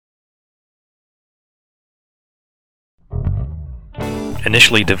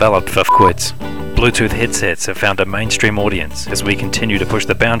Initially developed for f***wits, Bluetooth headsets have found a mainstream audience as we continue to push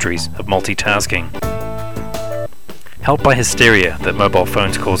the boundaries of multitasking. Helped by hysteria that mobile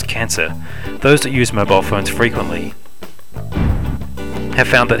phones cause cancer, those that use mobile phones frequently have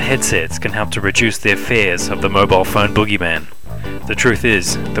found that headsets can help to reduce their fears of the mobile phone boogeyman. The truth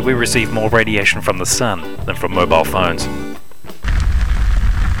is that we receive more radiation from the sun than from mobile phones.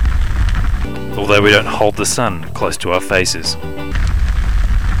 Although we don't hold the sun close to our faces.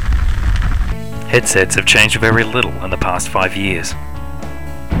 Headsets have changed very little in the past 5 years.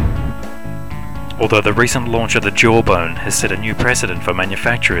 Although the recent launch of the Jawbone has set a new precedent for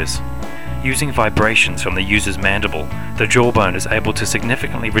manufacturers. Using vibrations from the user's mandible, the Jawbone is able to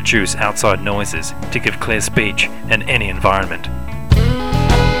significantly reduce outside noises to give clear speech in any environment.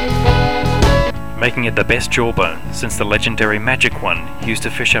 Making it the best Jawbone since the legendary Magic One used to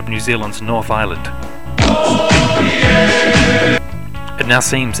fish up New Zealand's North Island. It now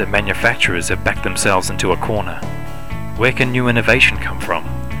seems that manufacturers have backed themselves into a corner. Where can new innovation come from?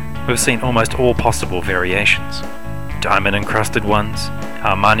 We've seen almost all possible variations. Diamond encrusted ones,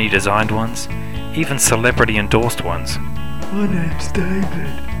 Armani designed ones, even celebrity endorsed ones. My name's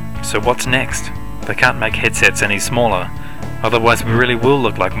David. So what's next? They can't make headsets any smaller, otherwise we really will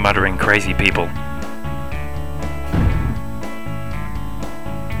look like muttering crazy people.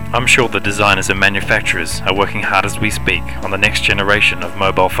 I'm sure the designers and manufacturers are working hard as we speak on the next generation of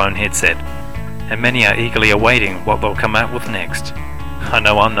mobile phone headset, and many are eagerly awaiting what they'll come out with next. I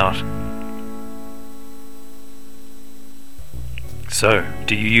know I'm not. So,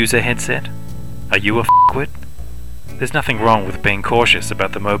 do you use a headset? Are you a f***wit? There's nothing wrong with being cautious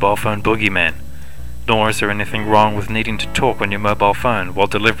about the mobile phone boogeyman, nor is there anything wrong with needing to talk on your mobile phone while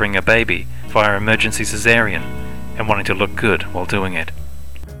delivering a baby via emergency cesarean and wanting to look good while doing it.